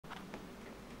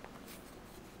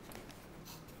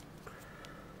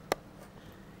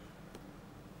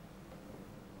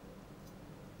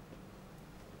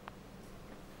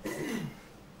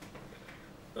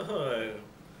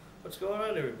What's going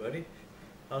on, everybody?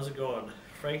 How's it going?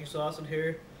 Frankie Saucin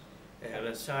here, and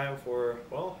it's time for,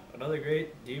 well, another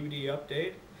great DVD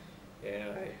update,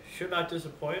 and I should not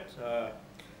disappoint. Over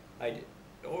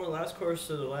the last course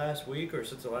of the last week, or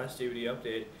since the last DVD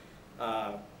update,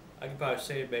 I can probably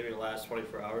say maybe the last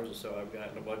 24 hours or so, I've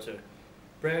gotten a bunch of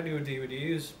brand new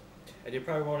DVDs, and you're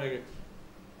probably wondering,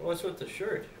 what's with the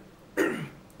shirt?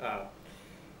 uh,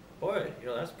 Boy,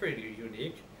 that's pretty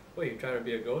unique. What, you trying to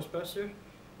be a Ghostbuster?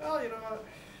 Well,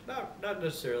 not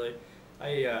necessarily.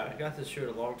 I got this shirt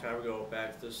a long time ago,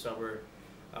 back this summer,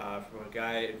 from a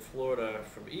guy in Florida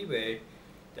from eBay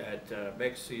that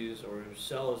makes these or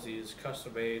sells these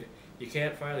custom-made. You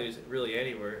can't find these really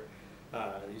anywhere.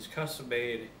 These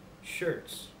custom-made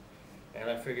shirts, and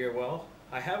I figure, well,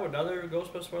 I have another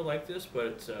Ghostbuster one like this,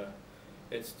 but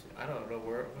it's I don't know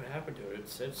what happened to it.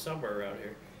 It's somewhere around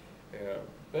here.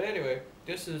 But anyway,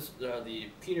 this is the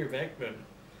Peter Venkman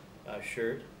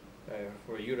shirt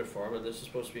for a uniform, and this is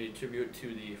supposed to be a tribute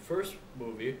to the first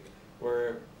movie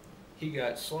where he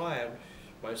got slimed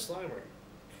by Slimer.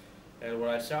 And when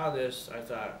I saw this, I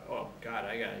thought, oh God,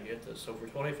 I gotta get this. So for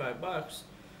 25 bucks,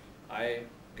 I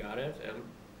got it and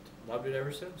loved it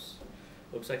ever since.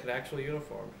 Looks like an actual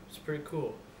uniform. It's pretty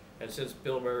cool. And since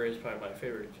Bill Murray is probably my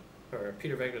favorite, or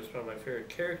Peter Venkman is probably my favorite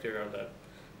character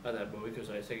on that movie, because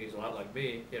I think he's a lot like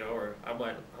me, or I'm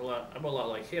a lot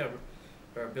like him,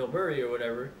 or Bill Murray or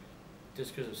whatever,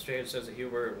 just because of strange sense of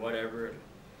humor or whatever, and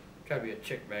try to be a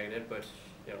chick magnet, but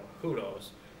who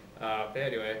knows. But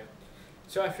anyway,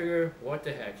 so I figure, what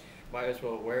the heck, might as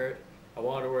well wear it. I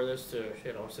want to wear this to,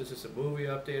 since it's a movie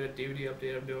update, a DVD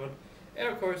update I'm doing, and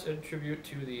of course in tribute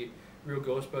to the Real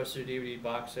Ghostbuster DVD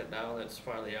box set now that's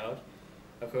finally out.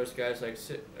 Of course, guys like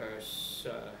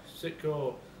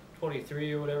Sitco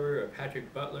 23 or whatever, or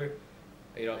Patrick Butler,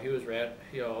 he was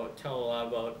telling a lot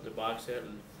about the box set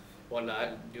and whatnot,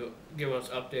 and giving us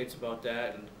updates about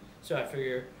that, and so I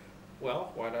figure,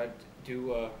 well, why not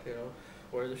do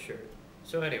wear the shirt?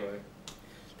 So anyway,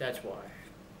 that's why.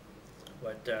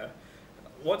 But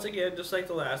once again, just like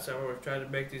the last time, we're trying to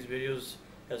make these videos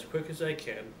as quick as I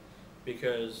can,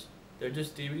 because they're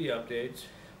just DVD updates.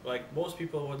 Like most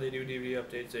people, when they do DVD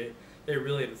updates, they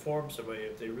really inform somebody.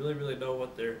 If they really know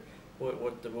what the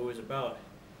movie's about.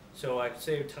 So I can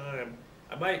save time.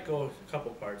 I might go a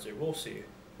couple parts there. We'll see.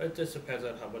 It just depends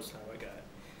on how much time I got.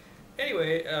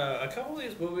 Anyway, a couple of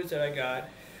these movies that I got,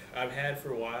 I've had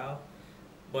for a while,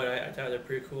 but I thought they're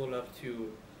pretty cool enough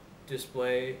to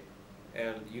display,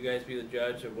 and you guys be the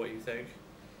judge of what you think.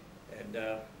 And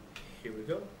here we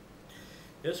go.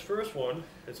 This first one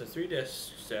is a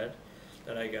 3-disc set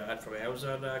that I got from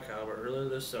Amazon.com earlier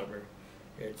this summer.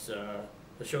 It's the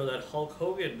show that Hulk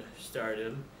Hogan starred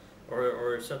in,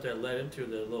 or something that led into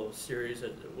the little series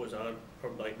that was on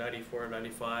from like 94 and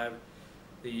 95,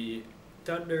 the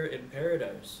Thunder in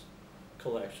Paradise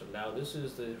collection. Now this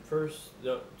is the first,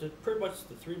 pretty much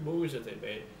the 3 movies that they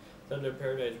made: Thunder in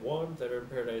Paradise 1, Thunder in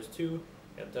Paradise 2,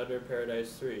 and Thunder in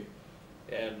Paradise 3.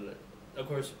 And of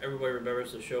course everybody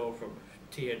remembers the show from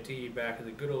TNT back in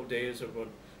the good old days of when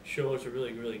shows were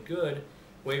really good,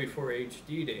 way before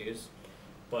HD days.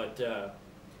 But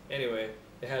anyway,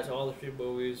 it has all the 3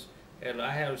 movies, and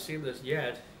I haven't seen this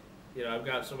yet. I've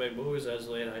got so many movies as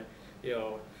late,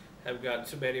 I've got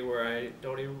too many where I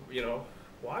don't even,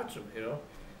 watch them,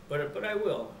 But I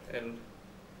will, and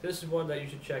this is one that you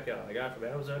should check out. I got it from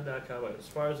Amazon.com, and as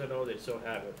far as I know, they still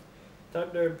have it.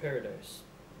 Thunder in Paradise,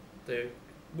 the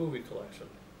movie collection.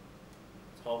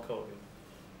 It's Hulk Hogan.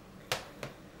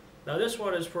 Now this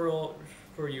one is for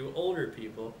you older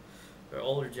people, or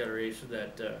older generation,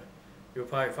 that you'll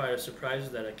probably find it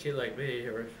surprising that a kid like me,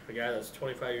 or a guy that's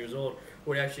 25 years old,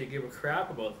 would actually give a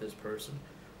crap about this person,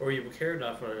 or even care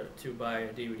enough to buy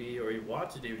a DVD, or even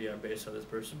watch a DVD based on this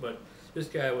person. But this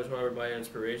guy was one of my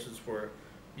inspirations for,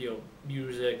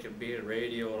 music and being in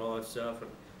radio and all that stuff, and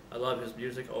I love his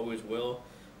music, always will.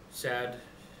 Sad,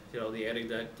 the ending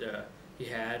that he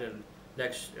had, and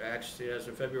actually, as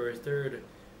of February 3rd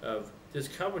of this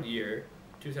coming year,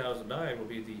 2009, will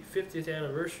be the 50th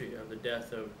anniversary of the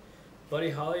death of Buddy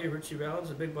Holly, Richie Valens,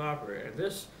 and Big Bopper. And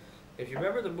this, if you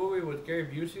remember the movie with Gary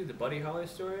Busey, the Buddy Holly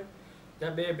story,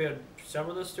 that may have been some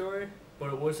of the story, but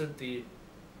it wasn't the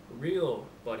real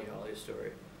Buddy Holly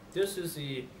story. This is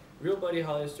the real Buddy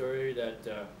Holly story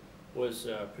that was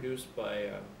produced by,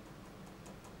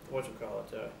 well,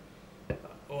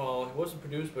 it wasn't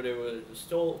produced, but it was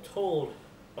still told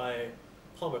by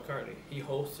Paul McCartney. He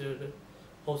hosted it,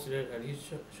 and he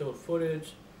showed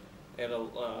footage and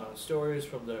stories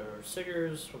from the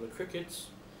singers, from the Crickets,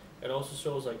 and also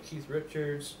shows like Keith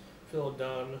Richards, Phil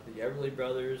Dunn, the Everly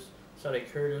Brothers, Sonny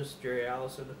Curtis, Jerry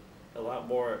Allison, a lot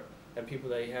more and people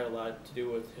that he had a lot to do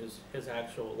with his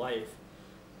actual life.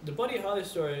 The Buddy Holly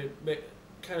story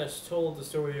kind of told the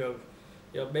story of,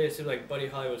 made it seem like Buddy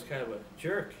Holly was kind of a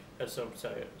jerk at some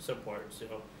points,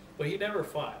 but he never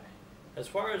fought. As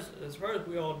far as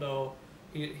we all know,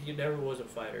 he never was a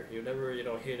fighter. He never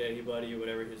hit anybody or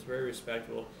whatever. He's very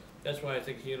respectful. That's why I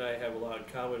think he and I have a lot in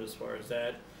common as far as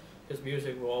that. His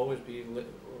music will always be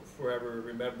forever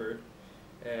remembered,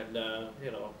 and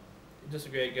just a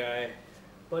great guy.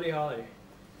 Buddy Holly,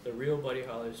 the real Buddy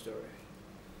Holly story.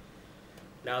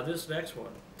 Now this next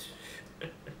one,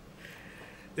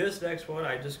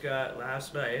 I just got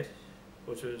last night,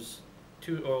 which was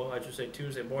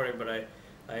Tuesday morning, but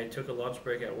I took a lunch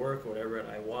break at work or whatever, and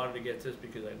I wanted to get this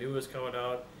because I knew it was coming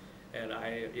out, and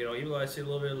even though I see a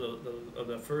little bit of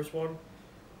the first one,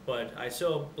 but I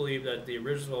still believe that the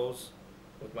originals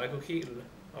with Michael Keaton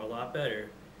are a lot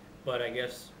better. But I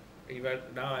guess even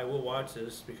now I will watch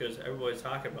this because everybody's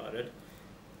talking about it.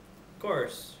 Of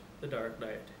course, The Dark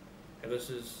Knight, and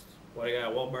this is what I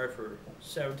got at Walmart for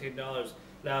 $17.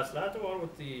 Now it's not the one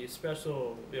with the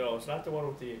special, it's not the one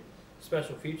with the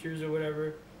special features or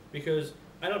whatever, because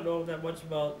I don't know that much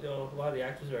about a lot of the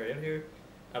actors that are in here.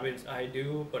 I mean, I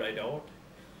do, but I don't.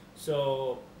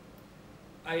 So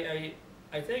I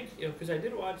think because I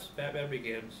did watch Batman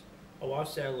Begins, I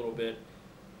watched that a little bit,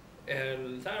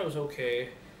 and thought it was okay,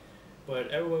 but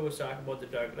everyone was talking about The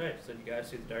Dark Knight. Said you guys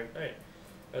see The Dark Knight.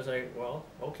 I was like, well,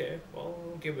 okay, well,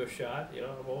 I'll give it a shot.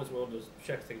 I'm always willing to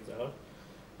check things out,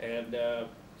 and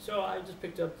so I just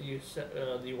picked up the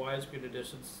widescreen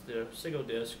editions, the single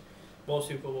disc. Most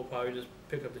people will probably just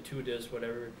pick up the 2 disc,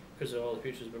 whatever, because of all the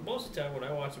features. But most of the time, when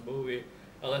I watch a movie,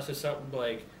 unless it's something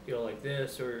like like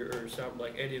this or something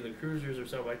like any of the Cruisers or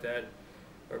something like that,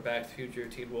 or Back to the Future,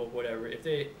 Teen Wolf, whatever.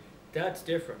 That's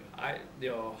different. I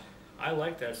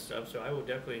like that stuff, so I will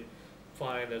definitely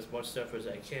find as much stuff as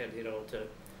I can,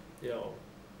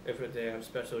 if they have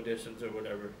special editions or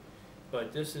whatever.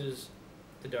 But this is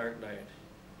The Dark Knight.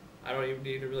 I don't even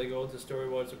need to really go into the story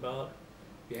what it's about.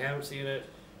 If you haven't seen it,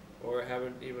 or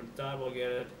haven't even thought about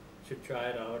getting it, should try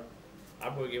it out.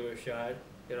 I'm going to give it a shot.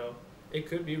 It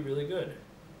could be really good.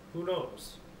 Who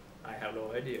knows? I have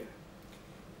no idea.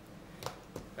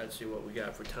 Let's see what we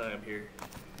got for time here.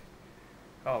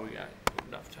 Oh, we got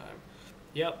enough time.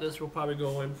 Yep, this will probably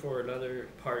go in for another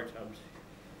part,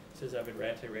 since I've been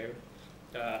ranting around.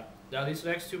 Now these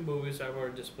next 2 movies I'm going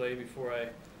to display before I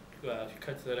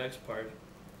cut to the next part,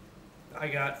 I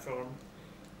got from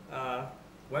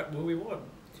Wet Movie 1.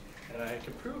 And I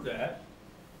can prove that,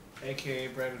 aka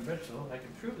Brandon Mitchell, I can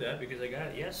prove that because I got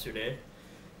it yesterday.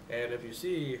 And if you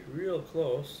see real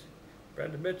close,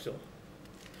 Brandon Mitchell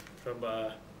from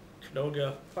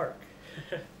Canoga Park,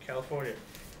 California.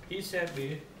 He sent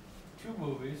me 2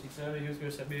 movies. He said he was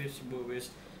going to send me some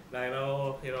movies. And I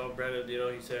know, Brandon,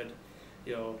 he said,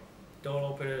 don't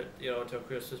open it, until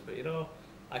Christmas. But,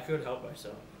 I couldn't help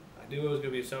myself. I knew it was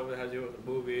going to be something that had to do with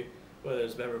the movie, whether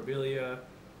it's memorabilia,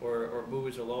 or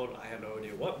movies alone. I have no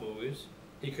idea what movies.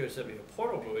 He could have sent me a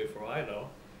Portal movie for all I know.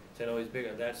 So I know he's big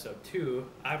on that stuff too.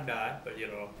 I'm not, but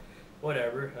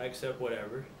whatever. I accept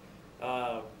whatever.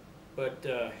 But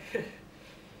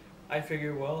I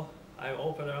figured, well, I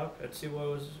open it up and see what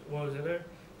was in there.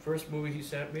 First movie he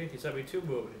sent me 2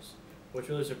 movies, which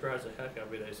really surprised the heck out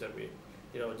of me that he sent me,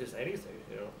 just anything,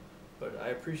 But I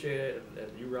appreciate it,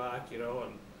 and you rock, and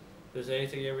if there's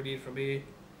anything you ever need from me,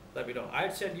 let me know.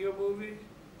 I'd send you a movie,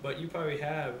 but you probably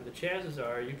have, the chances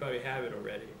are you probably have it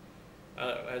already.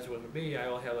 As with me, I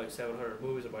only have like 700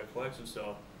 movies in my collection,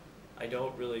 so I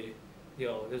don't really,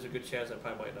 there's a good chance I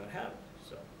probably might not have it.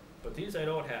 So, but these I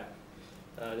don't have.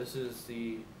 This is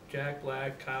the Jack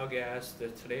Black, Kyle Gass, the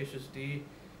Tenacious D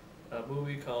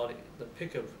movie called The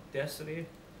Pick of Destiny,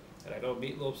 and I know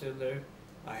Meatloaf's in there.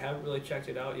 I haven't really checked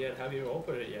it out yet, haven't even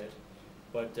opened it yet,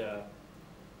 but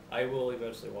I will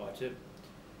eventually watch it.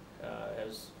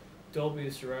 As Dolby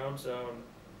Surround Sound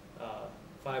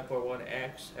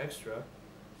 5.1X Extra,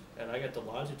 and I got the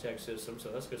Logitech system, so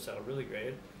that's going to sound really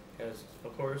great. And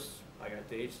of course, I got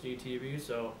the HD TV,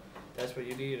 so that's what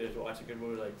you need is watch a good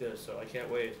movie like this, so I can't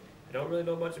wait. I don't really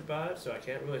know much about it, so I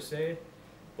can't really say,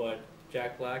 but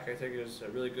Jack Black I think is a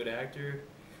really good actor,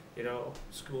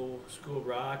 School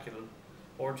Rock and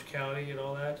Orange County and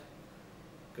all that.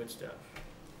 Good stuff.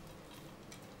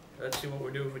 Let's see what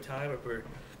we're doing for time, if we're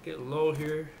getting low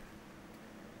here.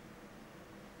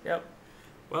 Yep.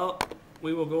 Well,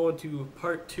 we will go into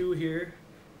part 2 here,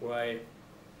 where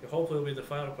hopefully will be the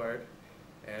final part,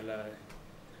 and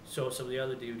show some of the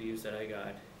other DVDs that I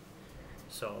got.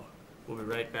 So, we'll be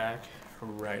right back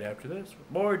right after this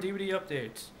with more DVD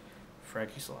updates.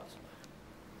 Frankie Sloss.